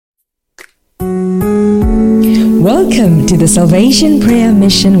Welcome to the Salvation Prayer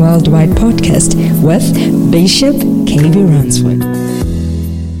Mission Worldwide podcast with Bishop K.B. Ransford.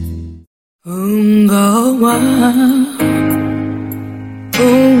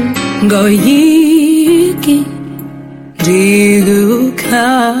 Ungoyiki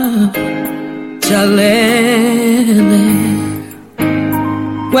diguka jalele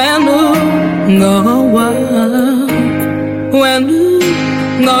wenu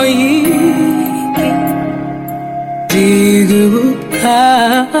ngoyiki diguka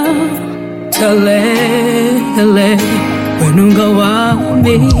jalele wenu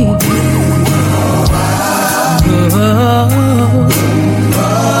ngowami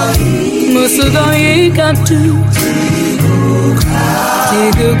Musugoyika tu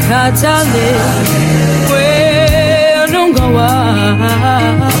diguka jale wenu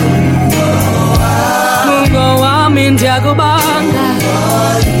ngowami ndiakubanga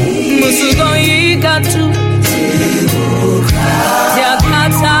Musugoyika tu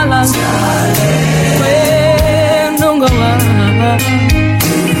diakatala wenu ngowami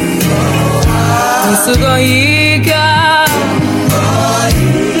Musugoyika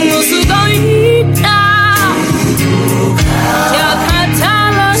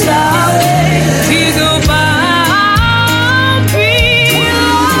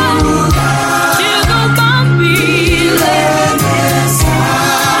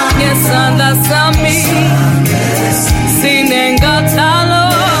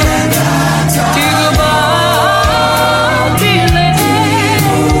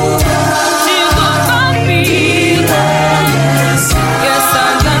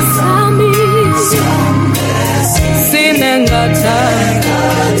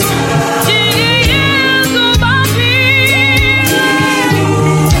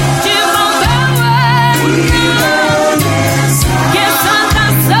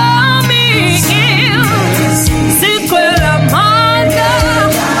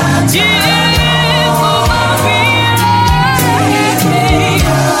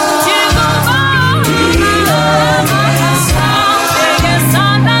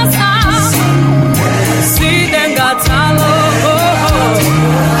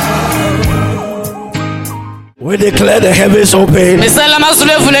We declare the heavens open.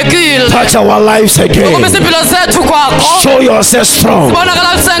 Touch our lives again. Show yourself strong.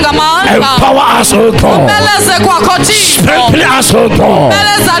 Empower us, O God. Strengthen us, O God.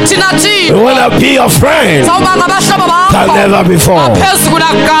 We want to be your friend than never before.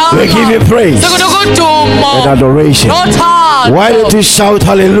 We give you praise and adoration. Why don't you shout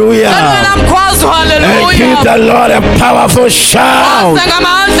hallelujah? And give the Lord a powerful shout.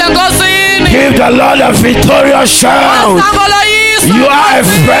 Give the Lord a victorious shout. You are a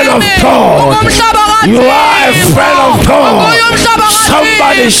friend of God. You are a friend of God.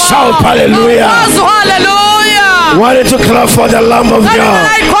 Somebody shout hallelujah. Why don't you clap for the Lamb of God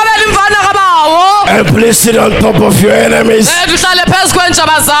and place it on top of your enemies?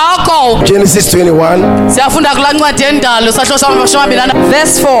 Genesis 21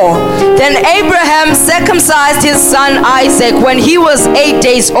 verse 4. Then Abraham circumcised his son Isaac when he was 8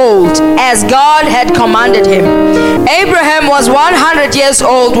 days old, as God had commanded him. Abraham was 100 years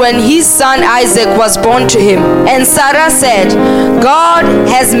old when his son Isaac was born to him. And Sarah said, God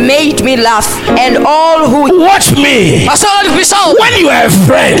has made me laugh, and all who watch me. When you are a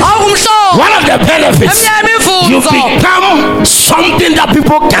friend, one of the benefits, you become something that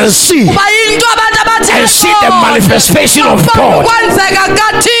people can see and see the manifestation of God.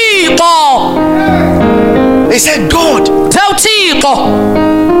 He said, God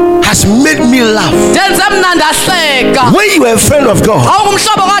has made me laugh. When you are a friend of God,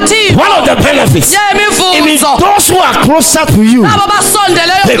 one of the benefits, even those who are closer to you,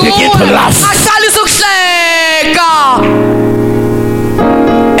 they begin to laugh.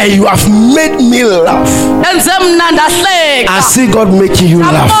 And you have made me laugh. I see God making you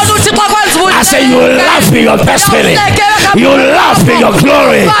laugh. I say you laugh in your destiny. You laugh in your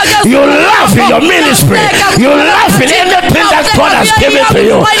glory. You laugh in your ministry. You laugh in anything that God has given to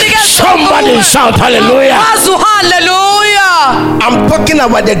you. Somebody shout hallelujah. I'm talking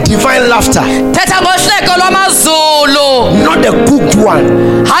about the divine laughter, not the cooked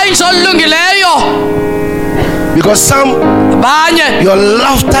one. Because your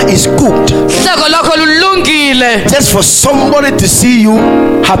laughter is cooked just for somebody to see you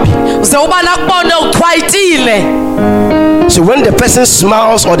happy. So when the person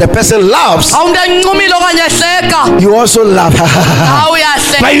smiles or the person laughs, you also laugh.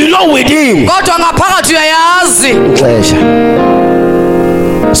 But you know within pleasure.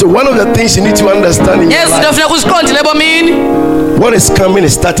 So one of the things you need to understand in your life What is coming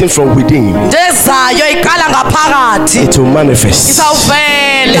is starting from within. ndezayo iqala ngaphakathi It will manifest.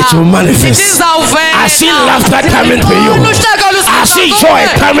 izawuvela It will manifest. izawuvela I see laughter coming to you. I see joy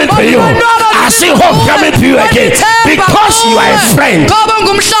coming to you. I see hope coming to you again. Because you are a friend. ngoba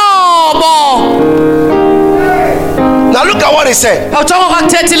ngumhlobo. Now look at what he said. awujonga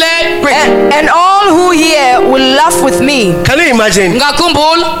kwakuthethileyo and all who hear will laugh with me. Can you imagine?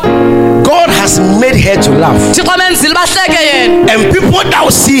 ngakhumbula God has made her to laugh. thixo menzile bahleke yena And people that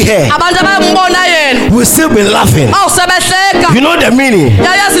will see her abantu abayambona yena will still be laughing. awusebehleka. You know the meaning?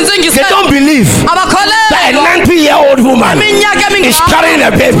 yayazi They intsingiselo don't believe that a abakholelwa 90-year-old woman iminyaka is carrying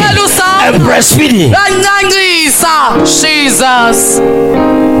a baby and breastfeeding. bancancisa. Jesus.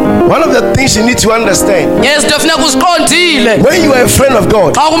 One of the things you need to understand, yezinto efuneka uziqondile when you are a friend of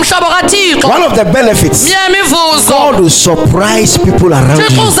God, xa ungumhlobo kathixo one of the benefits, myemivuzo God will surprise people around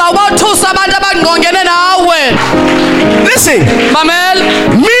thixo you. uzawubathusa abantu abangqongene nawe. Listen, mamela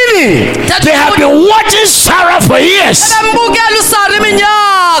meaning they have been watching Sarah for years. bembukela usara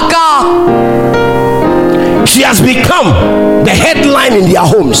iminyaka She has become the headline in their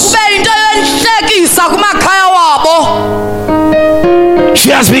homes. ube yinto yenhlekisa kumakhaya wabo. She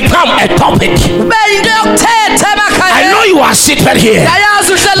has become a topic. ube yinto yokuthetha I emakhaya. know you are seated here,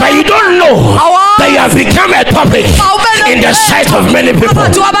 yayazi but you don't know that you have become a topic in the sight of many people.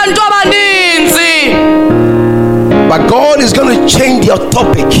 phakathi kwabantu abaninzi. But God is going to change your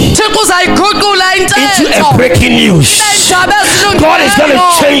topic thixo uzayiguqula into a intetho. breaking news. Iindaba God is going to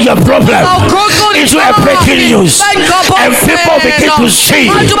ezilungileyo. change your problem Awuguqula into a breaking news. And people begin to see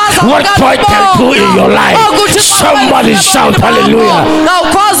what God can do in your life. Somebody shout hallelujah.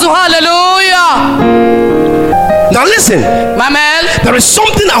 Awukwazi hallelujah. Now listen, mamela there is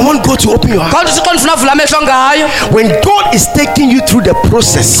something I want God to open your heart. kodwa uthixo ndifuna avula amehlo ngayo. When God is taking you through the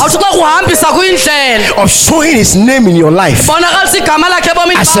process awuthixo kuhambisa kwindlela of showing his name in your life bonakalisa igama lakhe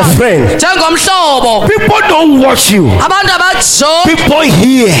ebomini as a bakho. friend, njengomhlobo people don't watch you. abantu abajo People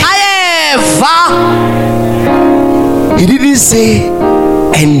hear. ayeva. He didn't say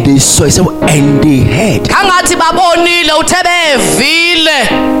and they saw, he said and they heard angathi babonile uthe bevile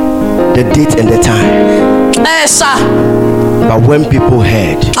the date and the time. xesha. But when people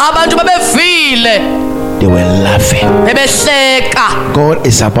heard, abantu babevile they were laughing. bebehleka. God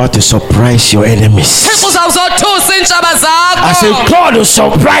is about to surprise your enemies. thixo uzawuzothusa iintshaba I zakho. said, God will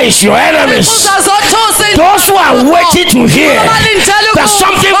surprise your enemies. uzawuzothusa Those who are waiting to hear that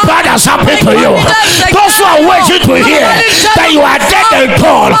something bad has happened to you. Those who are waiting to hear that you are dead and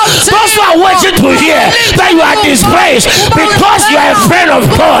gone. Those who are waiting to hear that you are disgraced because you are a friend of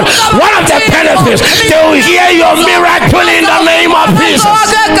God. One of the benefits, they will hear your miracle in the name of Jesus.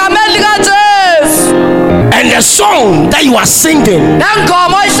 egameni likajesu. And the song that you are singing,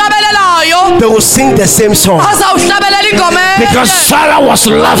 nengoma oyihlabelelayo they will sing the same song. azawuhlabelela ingoma Because Sarah was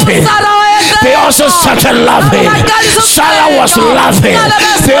laughing. They also started laughing. Sarah was laughing.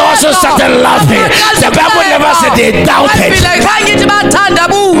 They also started laughing. The Bible never said they doubted. khangithi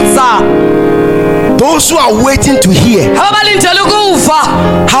bathandabuza. Those who are waiting to hear ababalindele ukuva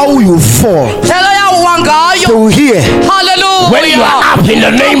how you fall, ndlela yawuwa they ngayo. will hear Hallelujah. when you are up in the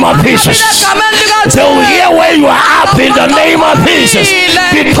name of Jesus. Egameni likajesu. They will hear when you are up in the name of Jesus.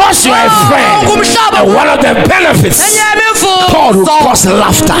 Because you are a friend. And one of the benefits, enye God will imivuzo cause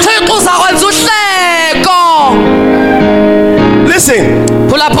laughter. thixo uzakwenza uhleko. Listen,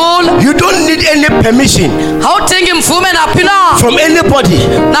 phulaphula you don't need any permission awudingi mvume naphi na from anybody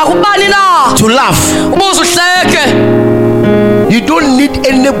nakubani na to laugh. ubuze uhleke. You don't need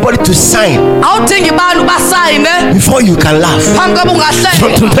anybody to sign awudingi bantu basayine before you can laugh. phambi koba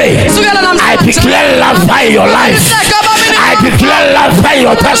From ungahleki. today, Sukela I namhlanje declare laughter in your life. I declare laughter in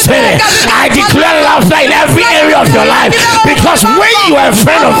your destiny. I declare laughter in every area of your life. Because when you are a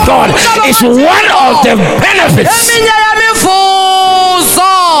friend of God, it's one of the benefits. eminye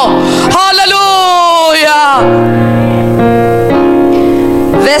yemivuzo. Hallelujah.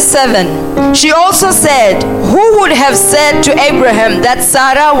 Verse 7. She also said, who would have said to Abraham that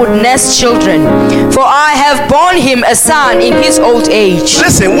Sarah would nurse children? For I have borne him a son in his old age.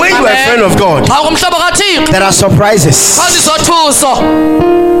 Listen, when you are a friend of God, Awungumhlobo kaThixo. there are surprises. Azizothuso.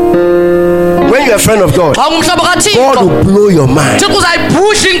 When you are a friend of God, Awungumhlobo God kaThixo. will blow your mind. Thixo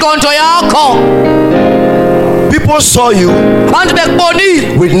uzayibhusha ingqondo yakho. People saw you Abantu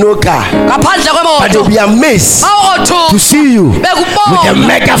bekubonile with no car, ngaphandle but they'll kwemoto. be amazed to Awothu see you with a bekubona.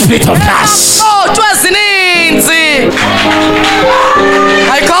 mega fleet of cars. Moto ezininzi.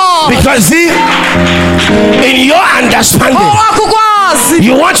 Ayikho. Because see, in your understanding, Owakho ukwazi.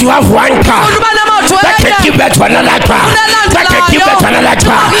 you want to have one car, Uba nemoto that can give birth to another child, that can give birth to another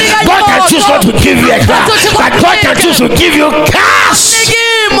child. God can choose not to give you a car, but God can choose to give you cars.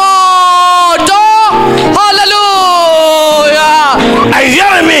 Hallelujah. Are you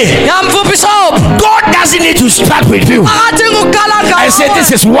hearing me? God doesn't need to start with you. I said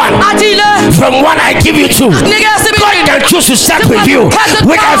this is one. From one I give you two. God can choose to start with you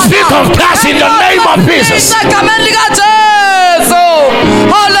with a fifth of class in the name of Jesus.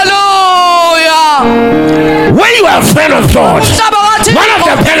 Hallelujah. When you are a friend of God, one of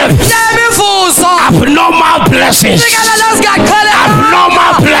the benefits, abnormal blessings,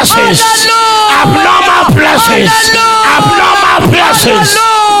 abnormal blessings, abnormal blessings, abnormal blessings.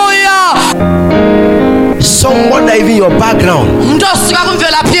 Someone that even your background,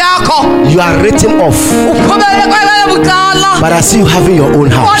 you are written off, but I see you having your own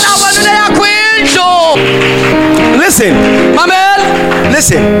house. Listen,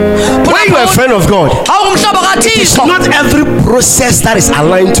 when you are a friend of God, it's not every process that is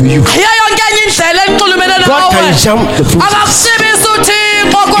aligned to you. God can jump the process.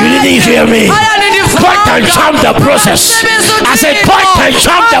 You didn't hear me. God can jump the process. I said God can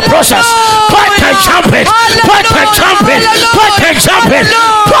jump the process. God can jump it. God can jump it. God can jump it.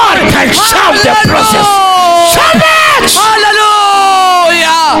 God can jump the process. Jump it.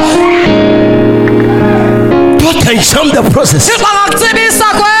 Hallelujah. God can jump the process.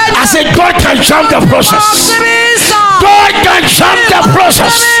 I said God can jump the process. God can jump the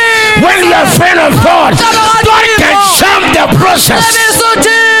process. When you are a friend of God, God can jump the process.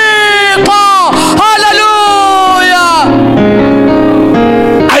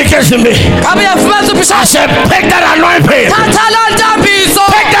 Are you catching me? I said pick that anointing.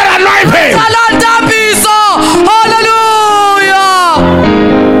 Pick that anointing. Hallelujah.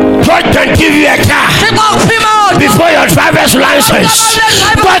 God can give you a car before your driver's license.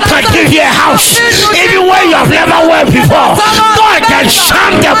 God can give you a house even where you have never worked before. God can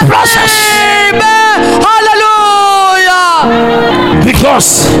jump the process. Hallelujah.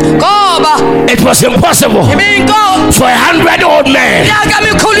 Because it was impossible for 100 old men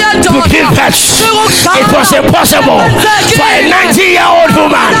to give birth. It was impossible for a 90-year-old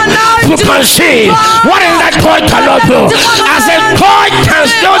woman to conceive. What is that God cannot do? I said God can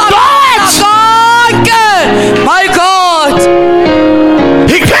still do it. My God.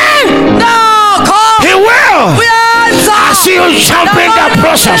 He can. No, God. He will. I see you jumping the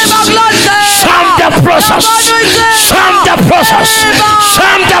process. Jump the process. Jump the process.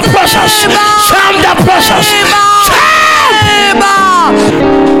 Jump the process. Jump the process.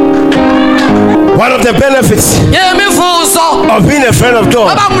 One of the benefits of being a friend of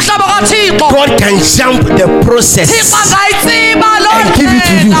God, God can jump the process and give it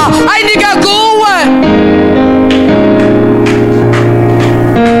to you.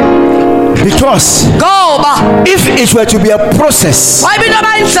 Because if it were to be a process,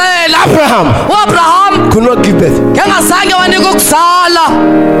 Abraham could not give birth.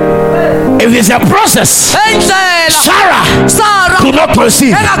 If it's a process, Sarah could not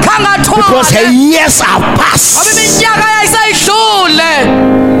conceive because her years are past.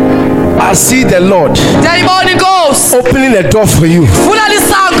 I see the Lord opening a door for you.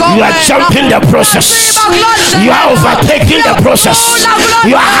 You are jumping the process. You are overtaking the process.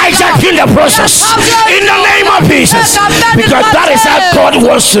 You are hijacking the process in the name of Jesus, because that is how God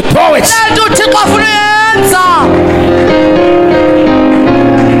wants to do it.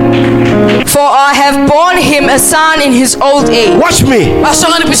 For I have borne him a son in his old age. Watch me.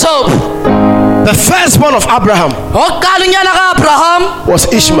 The firstborn of Abraham was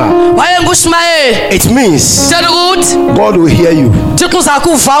Ishmael. It means God will hear you,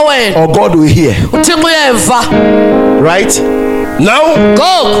 or God will hear. Right? Now,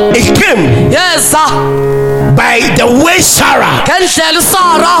 it came by the way Sarah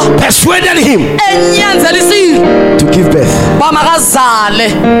persuaded him to give birth.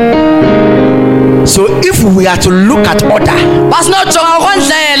 So if we are to look at order,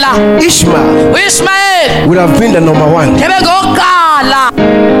 Ishmael would have been the number one.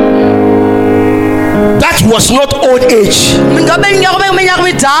 That was not old age.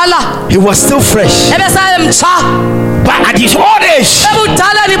 He was still fresh. But at his old age,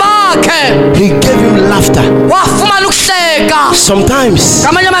 he gave him laughter. Sometimes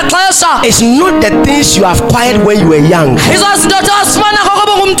it's not the things you have acquired when you were young,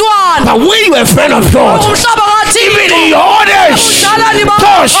 but when you are a friend of God, even in your old age,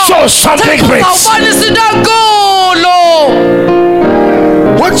 God shows something great.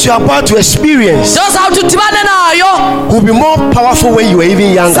 What you are about to experience will be more powerful when you are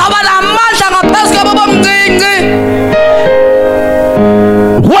even younger.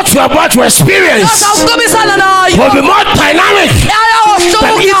 What what you're about to experience will be more dynamic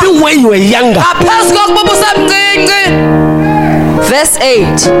than even when you were younger. Verse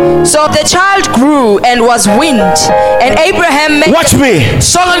 8. So the child grew and was weaned, and Abraham made... Watch me. You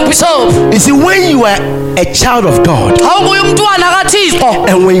see, when you are a child of God and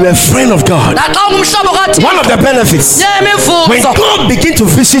when you are a friend of God, one of the benefits, when God begins to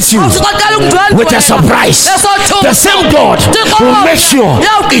visit you with a surprise, the same God will make sure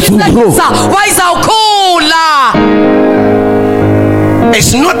it will grow.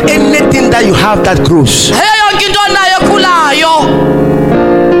 It's not anything that you have that grows.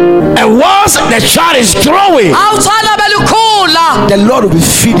 And once the child is growing, the Lord will be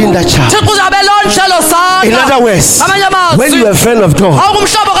feeding that child. In other words, when you are a friend of God,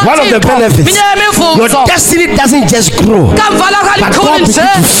 one of the benefits, your destiny doesn't just grow, but God begins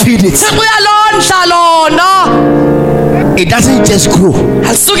to feed it. It doesn't just grow.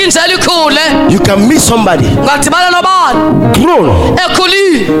 You can meet somebody grown,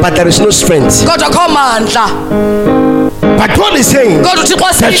 but there is no strength. But God is saying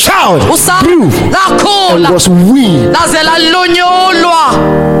the child grew and was weaned.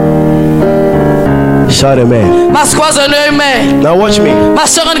 Shout amen. Now watch me.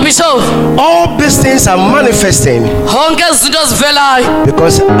 All these things are manifesting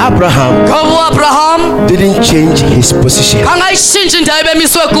because Abraham didn't change his position. I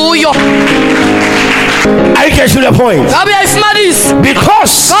get to the point.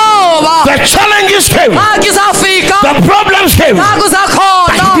 Because the challenges came, the problems came,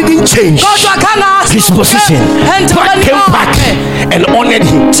 but he didn't change his position. God came back and honored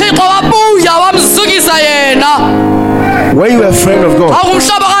him. When you are a friend of God,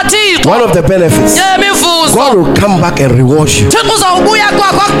 one of the benefits, God will come back and reward you.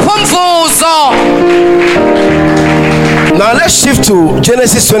 Now let's shift to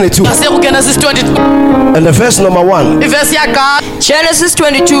Genesis 22 and the verse number 1. Genesis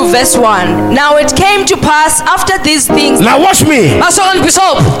 22 verse 1. Now it came to pass after these things. Now watch me. Now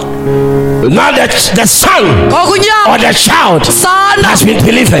the son or the child has been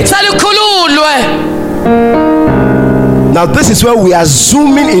delivered. Now this is where we are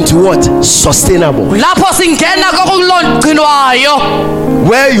zooming into what? Sustainable.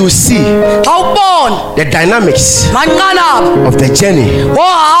 Where you see the dynamics of the journey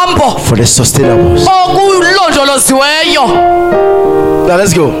for the sustainable. Now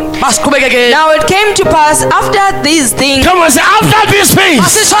let's go. Now it came to pass after these things. Come on, say after these things. A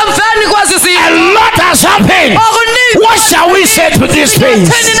lot has happened. What shall we say to these things?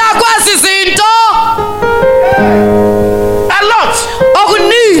 A lot.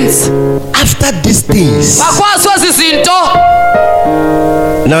 After these things.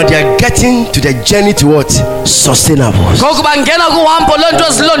 Now they are getting to the journey to what? Sustainable.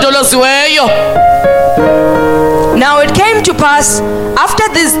 Now it came to pass after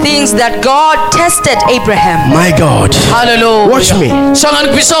these things that God tested Abraham. My God. Hallelujah. Watch me.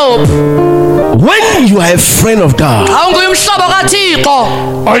 When you are a friend of God, on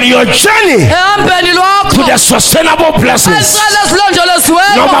your journey to the sustainable blessings,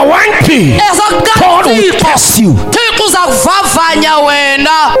 number 1 thing, God will test you.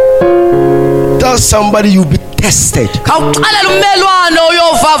 Tell somebody you'll be tested.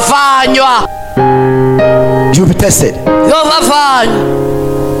 You'll be tested.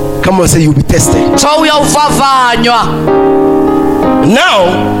 Come on, say you'll be tested. Now,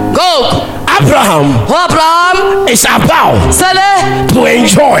 go. Abraham is about to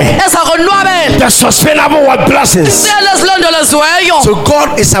enjoy the sustainable blessings. So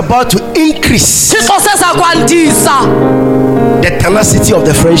God is about to increase the tenacity of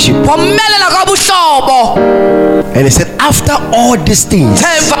the friendship. And he said, after all these things,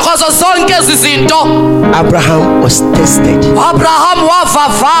 Abraham was tested.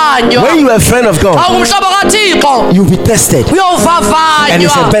 When you are a friend of God, you'll be tested. And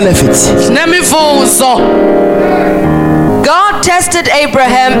it's a benefit. God tested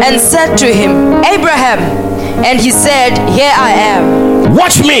Abraham and said to him, Abraham, and he said, here I am.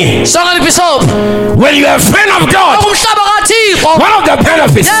 Watch me. When you are a friend of God, one of the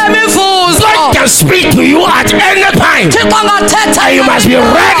benefits, God can speak to you at any time, and you must be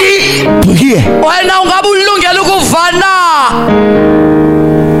ready to hear.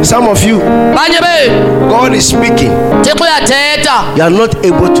 Some of you, God is speaking, you are not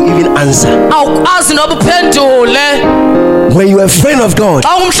able to even answer. When you are a friend of God,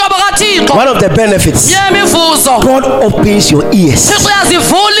 one of the benefits, God opens your ears. You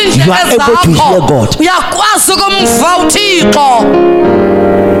are able to hear God.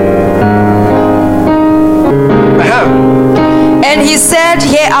 And he said,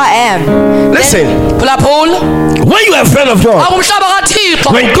 here I Abraham. Listen. phulaphula When you are a friend of God, awumhlaba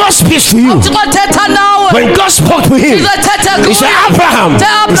kaThixo when God speaks to you, uThixo ethetha nawe when God spoke to him, ethetha he said, Abraham. He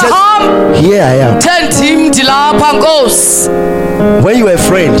said, Abraham here I am. thendim ndilapha Nkosi. When you are a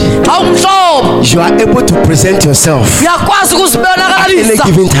friend, Xa umhlobo you are able to present yourself uyakwazi at any ukuzibonakalisa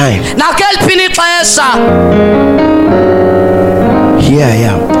given time. nakeliphi ixesha. Here I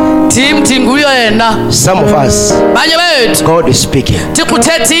am. Ndim nguyo yena. Some of us, Banye bethu God is speaking. Thixo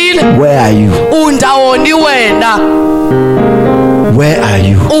uthethile. Where are you? Undawoni wena? Where are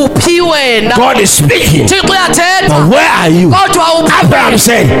you? Uphi wena? God is speaking. Thixo But uyathetha where are you? kodwa uphi? Abraham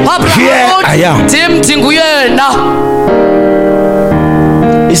said, here I am. Ndim nguyena.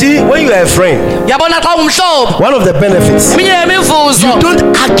 You see, when you are a friend, Yabona xa umhlobo one of the benefits, minye yemivuzo you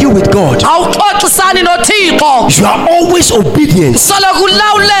don't argue with God. awuxoxisani noThixo. You are always obedient. Soloko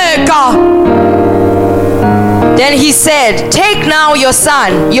ulawuleka. Then he said, take now your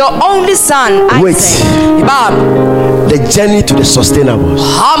son, your only son, Wait, Isaac. Baba the journey to the sustainable.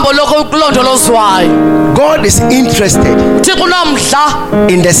 hambo lokulondolozwayo. God is interested Thixo unomdla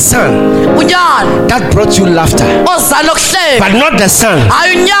in the son unyana that brought you laughter, oza nokuhleka, but not the son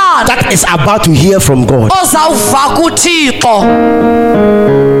hayi unyana that is about to hear from God. ozawuva kuThixo.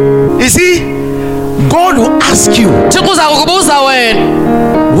 You see, God will ask you, Thixo uza kukubuza wena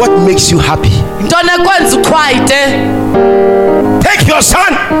what makes you happy? ntoni ekwenza uqhwayite. Take your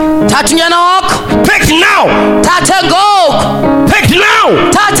son. Thatha unyana wakho, Take now. thathe ngoku, Take now.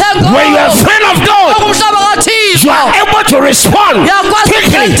 thathe ngoku. When you are a friend of God, Ungumhlobo you kaThixo are able to respond uyakwazi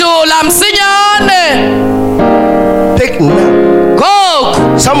quickly. ukuphendula msinyane. Take now.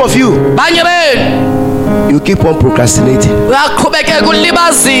 Ngoku Some of you, banye benu you keep on procrastinating. uyaqhubekeka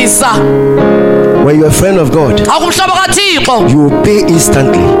ulibazisa. When you are a friend of God, Xa ungumhlobo kaThixo you will pay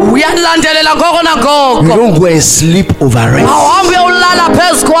instantly. uyalandelela ngoko You nangoko. don't go and sleep over it. Awuhambi uyowulala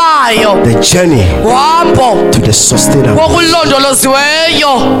phezu kwayo. The journey Uhambo to the sustainable.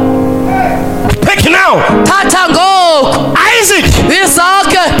 wokulondoloziweyo. Pick now. Thatha ngoku Isaac.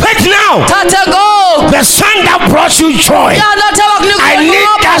 Isake. Pick now. Thatha ngoku The son that brought you joy. yana othe wakunika I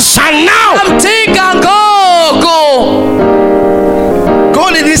need that son now. amdinga ngoku.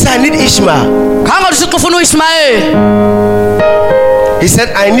 God didn't say I need Ishmael. Khange uThixo ufuna uIshmayeli. He said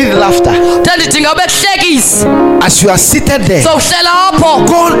I need laughter. Ndidinga ubekuhlekisa. As you are seated there, Sowuhlela apho.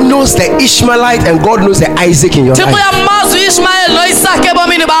 God knows the Ishmaelite and God knows the Isaac in your Thixo life. uyamazi uIshmayeli noIsake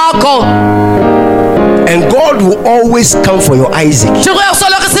ebomini bakho. And God will always come for your Isaac. Thixo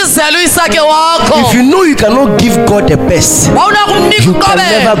uyakusoloko isizela uIsake wakho. If you know you cannot give God the best, Wawunakumnika you can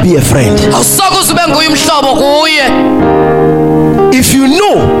uqobela. never be a friend. Awusoke uzube nguye umhlobo kuye. If you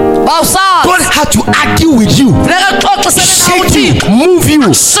know Awusazi. God had to argue with you, Funeka uxoxisane nawe shake you, uThixo. move you,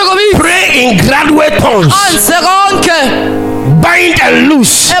 Shukumisa. pray in graduate tongues, Anze konke. bind and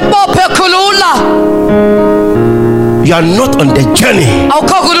loose. Ebophe khulula. You are not on the journey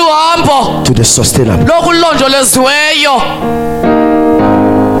Awukho kule uhambo to the sustainable. lokulondoloziweyo.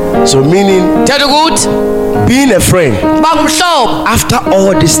 So meaning, Thetha ukuthi being a friend, bangumhlobo after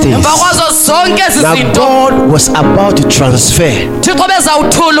all these things, emva kwazo zonke ezi now zinto God was about to transfer Thixo a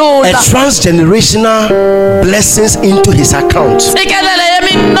bezawuthulula transgenerational blessings into his account. tsikelele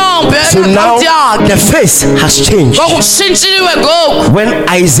yeminombo So now eakhawunti yakhe. the face has changed. Ngoku kushintshiliwe ngoku When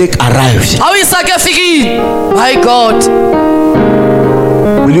Isaac arrived, awuyisake efikile. My God,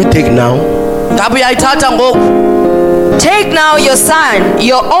 will you take now? ngabe uyayithatha ngoku. Take now your son,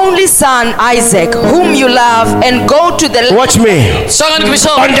 your only son, Isaac, whom you love, and go to the Watch me. Shongani kubisho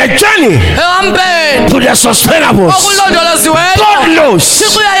On the journey ehambeni to the sustainable, okulondoloziweyo. God knows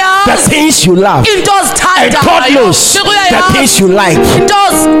Thixo the uyayazi things you love, into and God ozithandayo. knows Thixo the uyayazi things you like. into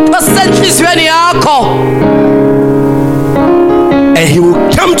ozisenhliziyweni yakho. And he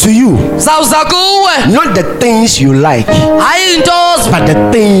will come to you, Zawuza kuwe not the things you like, hayi into but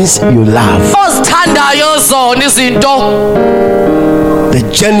the things you love. ozithandayo zona izinto. The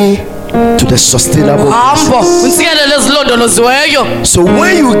journey to the sustainable. Hambo untsikelele ezilondoloziweyo. So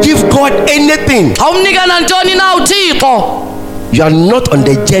when you give God anything, Awumnika nantoni na uThixo. you are not on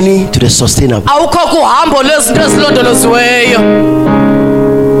the journey to the sustainable. Awukho kuhambo lwezinto ezilondoloziweyo.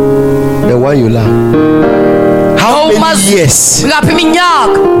 The one you love. How many Awumazi years ngaphi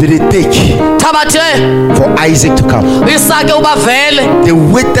iminyaka did it take thabathe for Isaac to come? Isake ubavele. They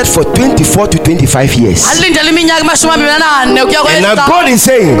waited for 24 to 25 years. Alindele iminyaka 24 ukuya And now God is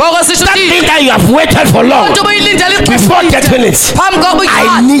saying, Ngoko sisho that thing uThixo that you have waited for long, into buyilindele before 30 minutes, phambi kokuba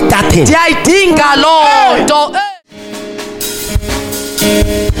I uyithathe. need that thing. Ndiyayidinga loo nto.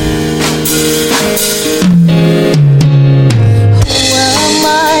 Who am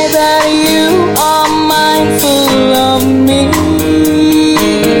I that you are mindful of me?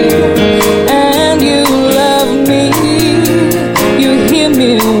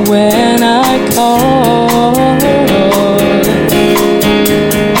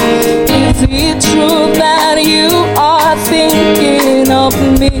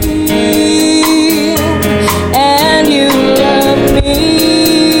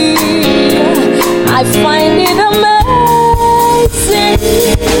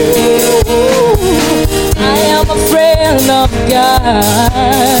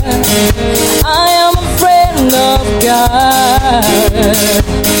 God. I am a friend of God.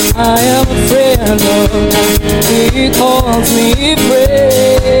 I am a friend of God. He calls me friend.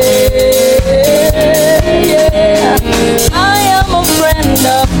 Yeah. I am a friend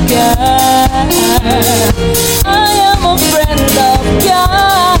of God. I am a friend of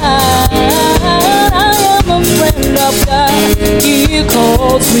God. I am a friend of God. He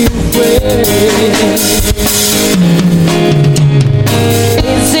calls me friend.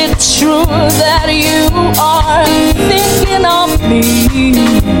 Is it true that you are thinking of me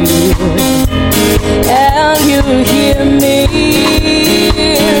and you hear me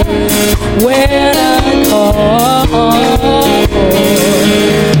when I call?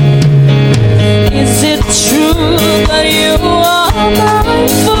 Is it true that you are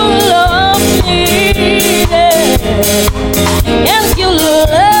mindful of me and you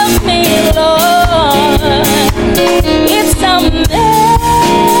love me, Lord? It's amazing.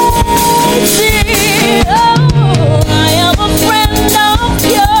 Oh, I am a friend of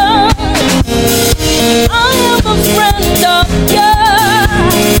God. I am a friend of God.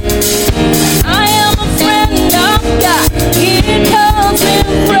 I am a friend of God. He calls me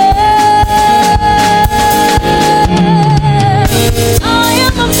friend. I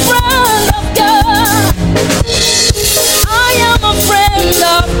am a friend of God. I am a friend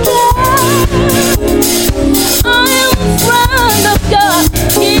of God. I am a friend of God.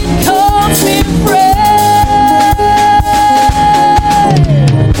 He calls me friend.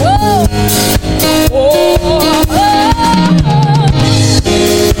 Whoa. Oh, oh,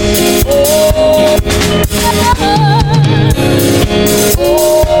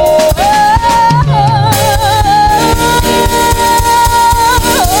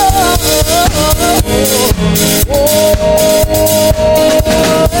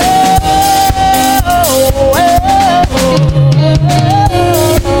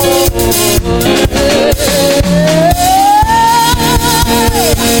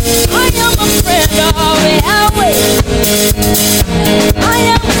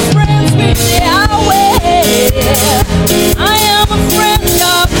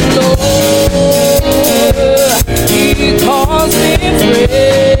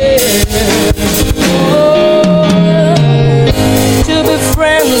 to be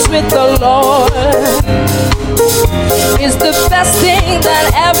friends with the Lord is the best thing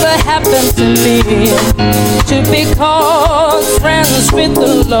that ever happened to me. To be called friends with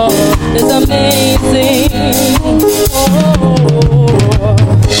the Lord is amazing.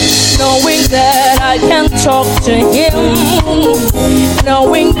 Knowing that I can talk to Him,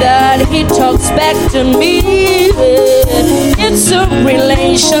 knowing that He talks back to me, it's a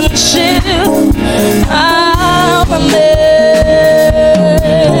relationship. I'm amazed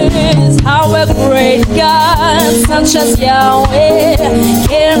how a great God such as Yahweh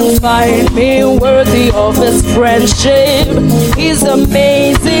can find me worthy of His friendship. He's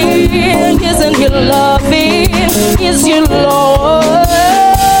amazing, isn't He loving? Is He Lord?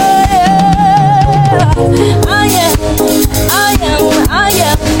 I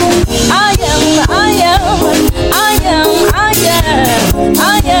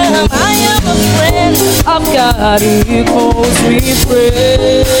am a friend of God. He calls me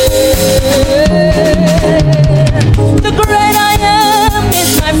friend. The great I am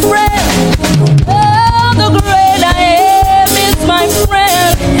is my friend. Oh, the great I am is my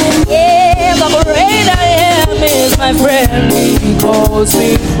friend. Yeah, the great I am is my friend. He calls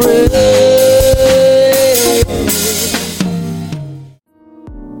me friend.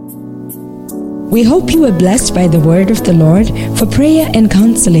 We hope you were blessed by the word of the Lord. For prayer and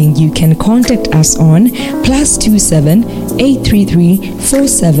counseling, you can contact us on +27 833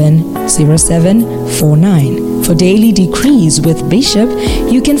 470749. For daily decrees with Bishop,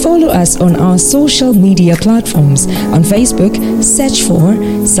 you can follow us on our social media platforms. On Facebook, search for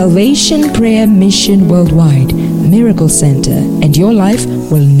Salvation Prayer Mission Worldwide Miracle Center, and your life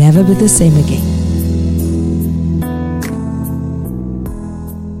will never be the same again.